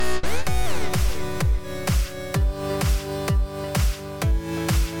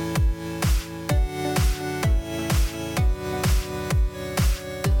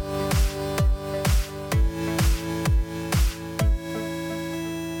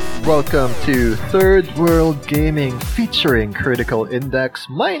Welcome to Third World Gaming featuring Critical Index.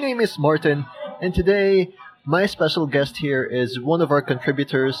 My name is Martin, and today my special guest here is one of our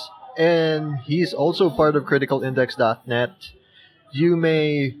contributors, and he's also part of CriticalIndex.net. You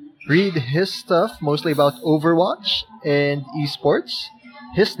may read his stuff mostly about Overwatch and esports.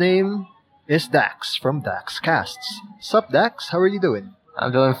 His name is Dax from Dax Casts. Sup, Dax? How are you doing?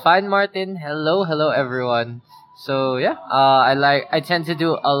 I'm doing fine, Martin. Hello, everyone. So yeah, I tend to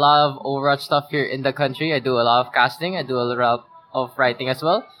do a lot of Overwatch stuff here in the country. I do a lot of casting. I do a lot of writing as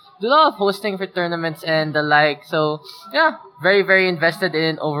well. Do a lot of hosting for tournaments and the like. So yeah, very invested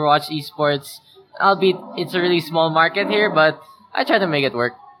in Overwatch esports. Albeit it's a really small market here, but I try to make it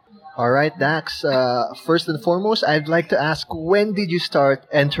work. Alright, Dax. First and foremost, I'd like to ask, when did you start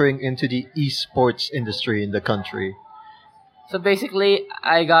entering into the esports industry in the country? So basically,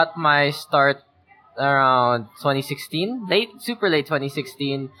 I got my start around 2016, super late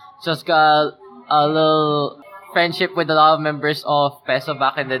 2016. Just got a little friendship with a lot of members of PESO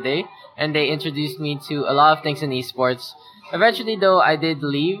back in the day, and they introduced me to a lot of things in esports. Eventually, though, I did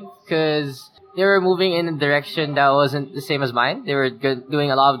leave because they were moving in a direction that wasn't the same as mine. They were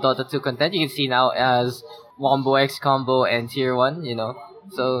doing a lot of Dota 2 content. You can see now as Wombo X Combo and Tier 1,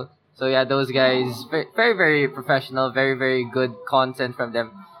 So yeah, those guys, very professional, very good content from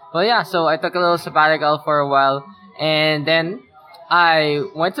them. Well, yeah, so I took a little sabbatical for a while, and then I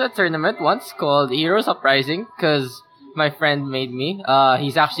went to a tournament once called Heroes Uprising, because my friend made me.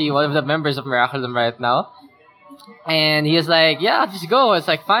 He's actually one of the members of Miraculum right now. And he was like, yeah, just go. It's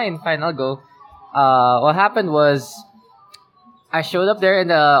like, fine, I'll go. What happened was, I showed up there in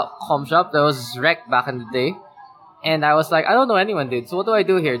the home shop that was wrecked back in the day. And I was like, I don't know anyone, dude. So what do I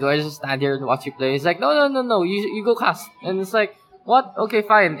do here? Do I just stand here and watch you play? He's like, no. You go cast. And it's like, what? Okay,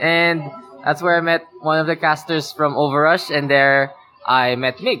 fine. And that's where I met one of the casters from Overrush. And there I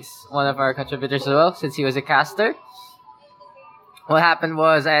met Migs, one of our contributors as well, since he was a caster. What happened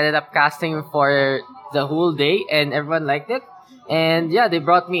was I ended up casting for the whole day and everyone liked it. And yeah, they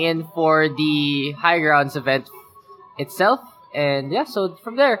brought me in for the High Grounds event itself. And yeah, so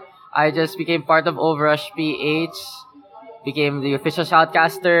from there, I just became part of Overrush PH, became the official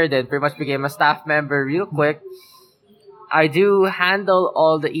shoutcaster, then pretty much became a staff member real quick. I do handle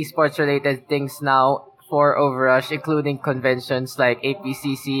all the esports related things now for Overrush, including conventions like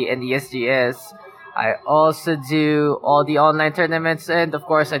APCC and ESGS. I also do all the online tournaments, and of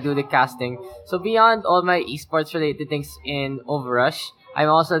course I do the casting. So beyond all my esports related things in Overrush, I'm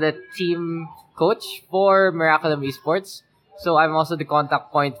also the team coach for Miraculum Esports. So I'm also the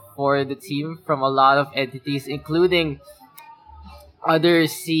contact point for the team from a lot of entities, including other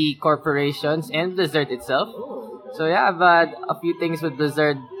C corporations and Blizzard itself. So yeah, I've had a few things with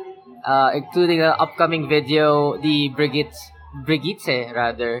Blizzard, including an upcoming video, the Brigitte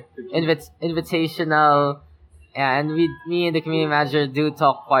invitational, and me and the community manager do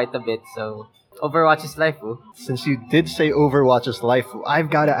talk quite a bit. So Overwatch is life. Since you did say Overwatch is life, I've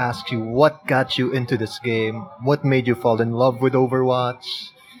got to ask you, what got you into this game? What made you fall in love with Overwatch?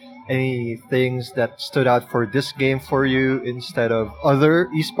 Any things that stood out for this game for you instead of other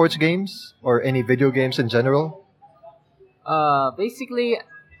esports games or any video games in general? Basically,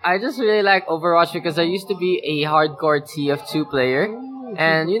 I just really like Overwatch because I used to be a hardcore TF2 player.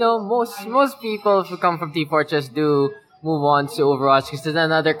 And, most people who come from Team Fortress do move on to Overwatch because it's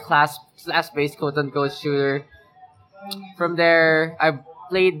another class-based quote-unquote shooter. From there, I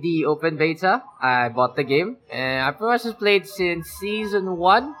played the open beta. I bought the game. And I pretty much just played since Season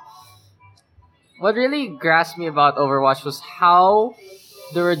 1. What really grasped me about Overwatch was how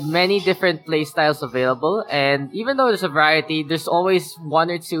there were many different playstyles available, and even though there's a variety, there's always one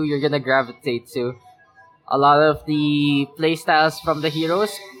or two you're gonna gravitate to. A lot of the playstyles from the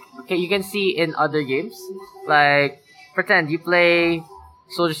heroes, you can see in other games. Like, pretend you play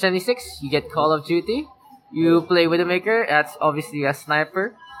Soldier 76, you get Call of Duty. You play Widowmaker, that's obviously a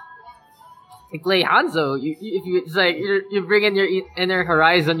sniper. You play Hanzo, you bring in your Inner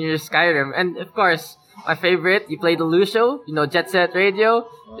Horizon, your Skyrim, and of course, my favorite, you play the Lucio, Jet Set Radio.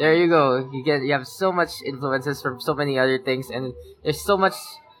 There you go. You have so much influences from so many other things, and there's so much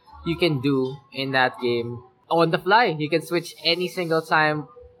you can do in that game on the fly. You can switch any single time,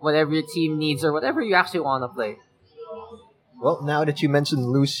 whatever your team needs or whatever you actually want to play. Well, now that you mentioned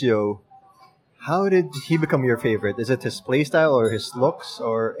Lucio, how did he become your favorite? Is it his playstyle or his looks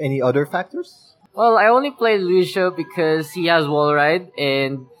or any other factors? Well, I only play Lucio because he has wall ride,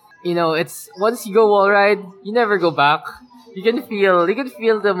 and it's once you go wall ride, you never go back. You can feel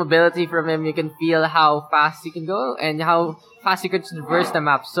the mobility from him. You can feel how fast he can go and how fast you can traverse the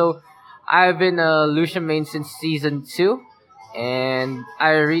map. So I've been a Lucian main since Season 2. and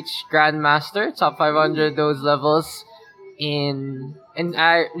I reached Grandmaster, top 500 those levels and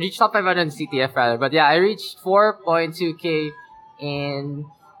I reached top 500 in CTF rather. But yeah, I reached 4.2k in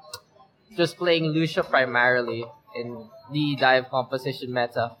just playing Lucia primarily in the dive composition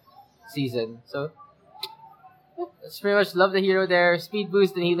meta season. So that's pretty much love the hero there. Speed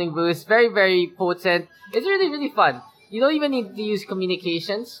boost and healing boost. Very, very potent. It's really, really fun. You don't even need to use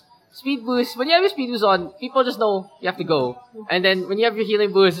communications. Speed boost, when you have your speed boost on, people just know you have to go. And then when you have your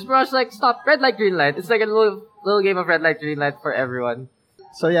healing boost, it's pretty much like stop, red light, green light. It's like a little game of red light, green light for everyone.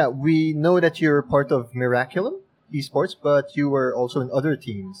 So yeah, we know that you're part of Miraculum Esports, but you were also in other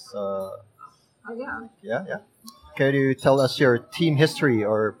teams. Oh yeah. Yeah. Can you tell us your team history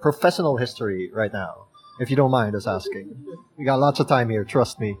or professional history right now? If you don't mind us asking. We got lots of time here,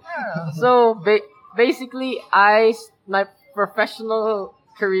 trust me. So basically, my professional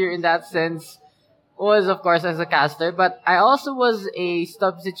career in that sense was of course as a caster, but I also was a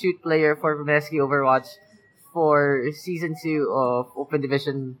substitute player for Vimeski Overwatch for season 2 of Open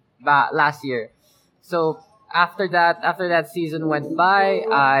Division last year. So after that season went by,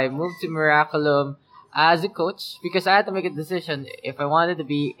 I moved to Miraculum as a coach because I had to make a decision if I wanted to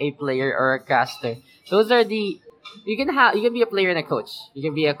be a player or a caster. Those are you can be a player and a coach. You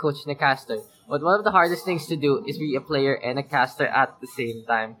can be a coach and a caster. But one of the hardest things to do is be a player and a caster at the same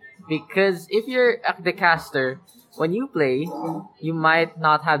time. Because if you're the caster, when you play, you might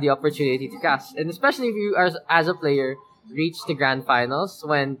not have the opportunity to cast. And especially if you are, as a player, reach the grand finals,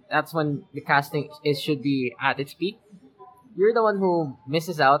 that's when the casting should be at its peak. You're the one who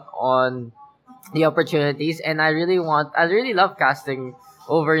misses out on the opportunities, and I really love casting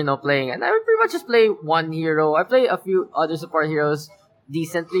over, playing. And I would pretty much just play one hero. I play a few other support heroes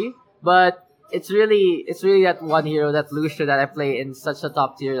decently, but it's really that one hero, that Lucia, that I play in such a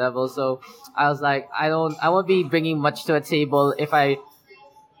top tier level. So I was like, I won't be bringing much to a table if I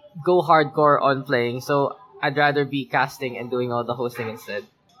go hardcore on playing. So I'd rather be casting and doing all the hosting instead.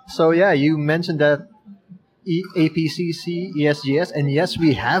 So yeah, you mentioned that APCC, ESGS, and yes,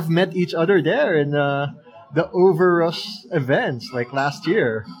 we have met each other there in the Overrush events like last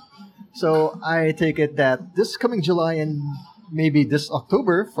year. So I take it that this coming July and maybe this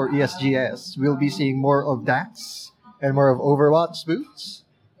October for ESGS, we'll be seeing more of DAX and more of Overwatch boots.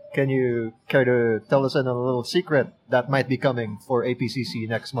 Can you care to tell us a little secret that might be coming for APCC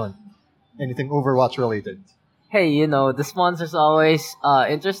next month? Anything Overwatch related? Hey, the sponsors always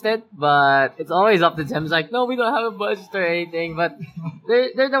interested, but it's always up to them. It's like, no, we don't have a budget or anything. But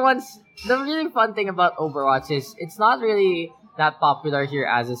they're the ones. The really fun thing about Overwatch is it's not really that popular here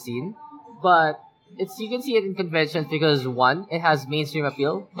as a scene, but you can see it in conventions because one, it has mainstream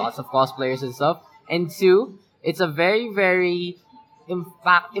appeal, lots of cosplayers and stuff, and two, it's a very, very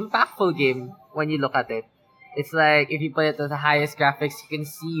impactful game when you look at it. It's like if you put it at the highest graphics, you can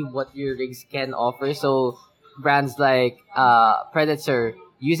see what your rigs can offer. So brands like Predator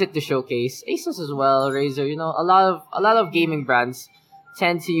use it to showcase. Asus as well, Razer. A lot of gaming brands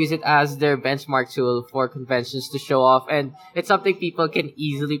tend to use it as their benchmark tool for conventions to show off, and it's something people can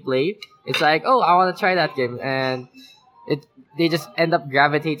easily play. It's like, oh, I want to try that game, and they just end up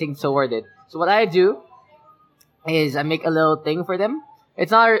gravitating toward it. So what I do is I make a little thing for them.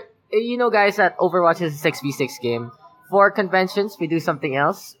 It's not, guys, that Overwatch is a 6v6 game. For conventions, we do something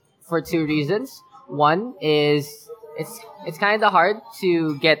else for two reasons. One is it's kind of hard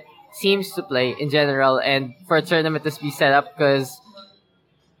to get teams to play in general, and for a tournament to be set up because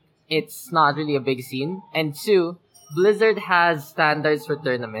it's not really a big scene. And two, Blizzard has standards for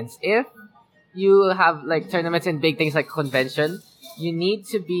tournaments. If you have like tournaments and big things like convention, you need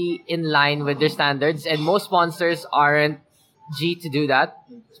to be in line with their standards, and most sponsors aren't G to do that.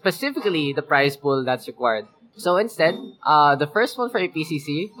 Specifically, the prize pool that's required. So instead, the first one for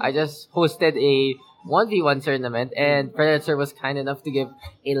APCC, I just hosted a 1v1 tournament, and Predator was kind enough to give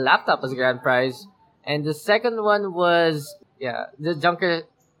a laptop as a grand prize. And the second one was, the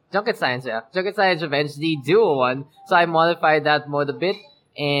Junket Science Revenge, the duo one. So I modified that mode a bit,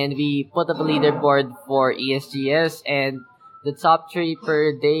 and we put up a leaderboard for ESGS, and the top 3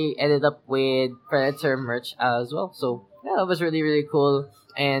 per day ended up with Predator merch as well. So yeah, that was really, really cool.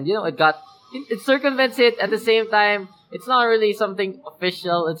 And it circumvents it at the same time. It's not really something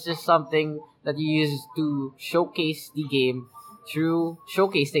official. It's just something that you use to showcase the game through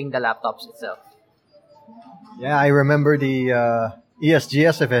showcasing the laptops itself. Yeah, I remember the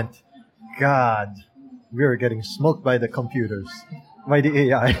ESGS event. God, we were getting smoked by the computers, by the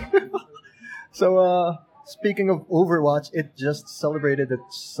AI. So, speaking of Overwatch, it just celebrated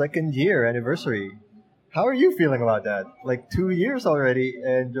its 2nd year anniversary. How are you feeling about that? Like 2 years already,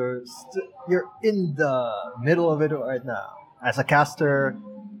 and you're in the middle of it right now. as a caster,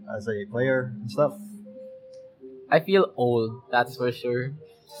 as a player and stuff? I feel old, that's for sure.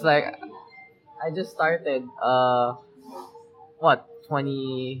 It's like I just started what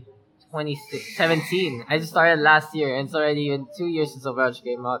 2017. I just started last year and it's already been 2 years since Overwatch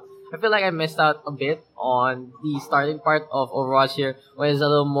came out. I feel like I missed out a bit on the starting part of Overwatch here, where it's a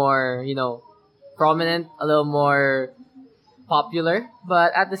little more, prominent, a little more popular.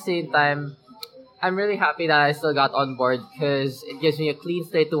 But at the same time, I'm really happy that I still got on board because it gives me a clean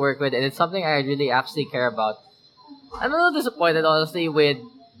slate to work with and it's something I really actually care about. I'm a little disappointed, honestly, with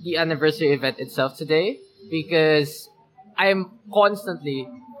the anniversary event itself today because I'm constantly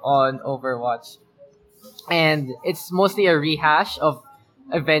on Overwatch, and it's mostly a rehash of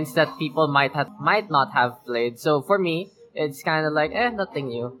events that people might not have played. So for me, it's kind of like nothing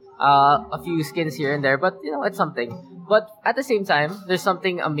new. A few skins here and there, but it's something. But at the same time, there's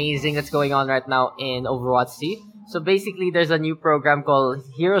something amazing that's going on right now in Overwatch C. So basically, there's a new program called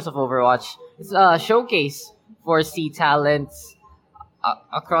Heroes of Overwatch. It's a showcase for C talents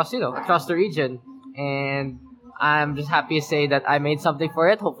across the region, and I'm just happy to say that I made something for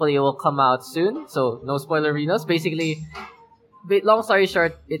it. Hopefully, it will come out soon. So no spoilerinos. Basically, long story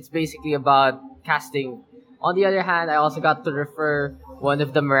short, it's basically about casting. On the other hand, I also got to refer one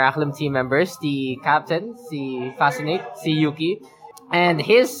of the Miraculum team members, the captain, si Fascinate, si Yuki, and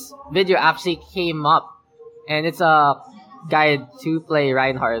his video actually came up, and it's a guide to play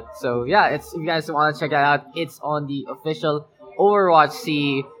Reinhardt. So yeah, if you guys want to check that out, it's on the official Overwatch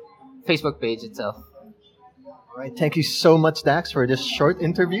C Facebook page itself. All right, thank you so much, Dax, for this short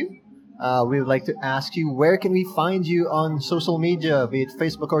interview. We would like to ask you, where can we find you on social media, be it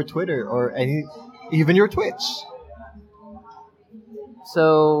Facebook or Twitter, or even your Twitch?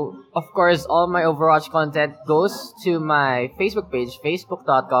 So, of course, all my Overwatch content goes to my Facebook page,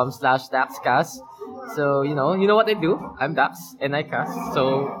 facebook.com/DaxCast. So, you know what I do. I'm Dax, and I cast.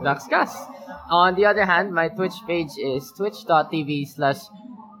 So, DaxCast. On the other hand, my Twitch page is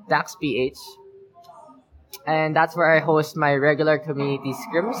twitch.tv/DaxPH. And that's where I host my regular community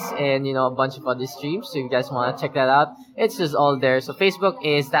scrims and, a bunch of other streams. So if you guys want to check that out, it's just all there. So Facebook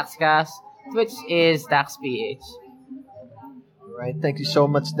is DaxCast, Twitch is DaxPH. All right, thank you so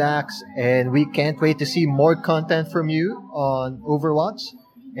much, Dax. And we can't wait to see more content from you on Overwatch.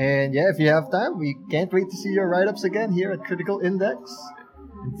 And yeah, if you have time, we can't wait to see your write-ups again here at Critical Index.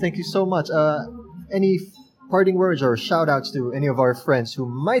 And thank you so much. Any parting words or shout-outs to any of our friends who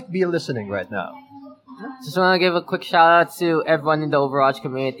might be listening right now? Just want to give a quick shout out to everyone in the Overwatch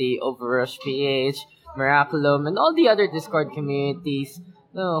community, Overrush PH, Miraculum, and all the other Discord communities.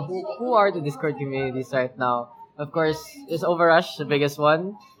 No, who are the Discord communities right now? Of course, there's Overrush, the biggest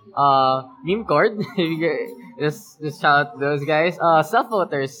one. Memecord, just shout out to those guys.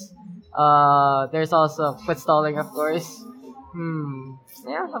 Self-voters. There's also Quit Stalling, of course.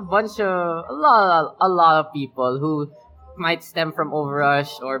 Yeah, a lot of people who might stem from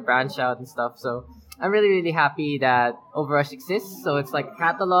Overrush or branch out and stuff. So I'm really, really happy that Overrush exists. So it's like a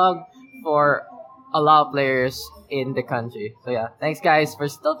catalog for a lot of players in the country. So yeah, thanks guys for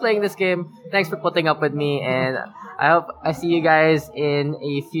still playing this game. Thanks for putting up with me, and I hope I see you guys in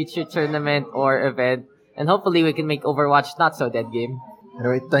a future tournament or event. And hopefully we can make Overwatch not so dead game.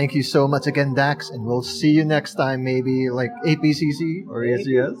 Anyway, thank you so much again, Dax, and we'll see you next time, maybe like APCC or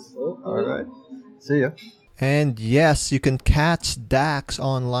ACS. All right, see ya. And yes, you can catch Dax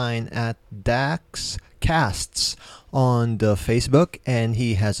online at Dax Casts on the Facebook, and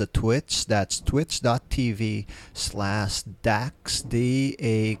he has a Twitch. That's twitch.tv/Dax,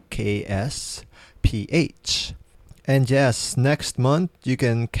 DAKSPH. And yes, next month you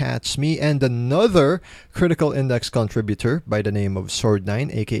can catch me and another Critical Index contributor by the name of Sword9,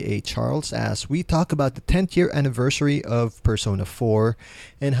 aka Charles, as we talk about the 10th year anniversary of Persona 4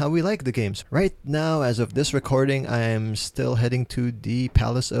 and how we like the games. Right now, as of this recording, I am still heading to the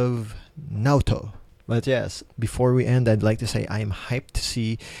Palace of Naoto. But yes, before we end, I'd like to say I'm hyped to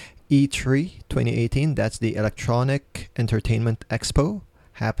see E3 2018. That's the Electronic Entertainment Expo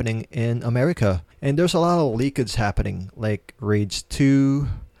happening in America. And there's a lot of leakage happening, like Rage 2,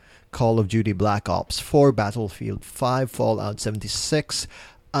 Call of Duty Black Ops 4, Battlefield 5, Fallout 76,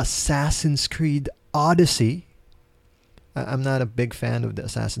 Assassin's Creed Odyssey. I'm not a big fan of the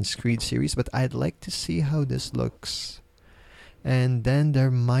Assassin's Creed series, but I'd like to see how this looks. And then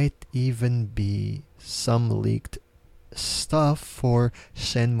there might even be some leaked stuff for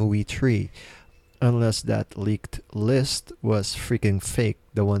Shenmue 3. Unless that leaked list was freaking fake,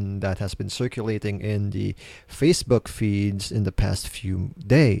 the one that has been circulating in the Facebook feeds in the past few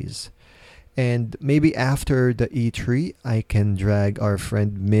days. And maybe after the E3, I can drag our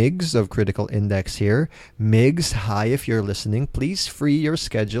friend Migs of Critical Index here. Migs, hi if you're listening. Please free your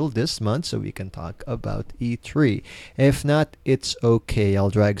schedule this month so we can talk about E3. If not, it's okay. I'll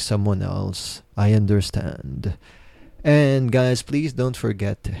drag someone else. I understand. And guys, please don't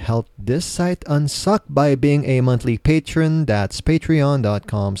forget to help this site unsuck by being a monthly patron. That's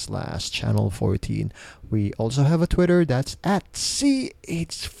patreon.com/channel14. We also have a Twitter that's at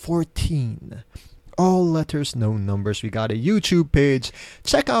CH14. All letters, no numbers. We got a YouTube page.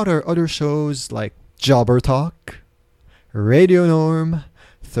 Check out our other shows like Jobber Talk, Radio Norm,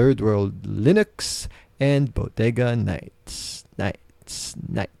 Third World Linux, and Bodega Nights.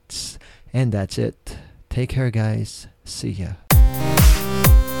 And that's it. Take care, guys. See ya.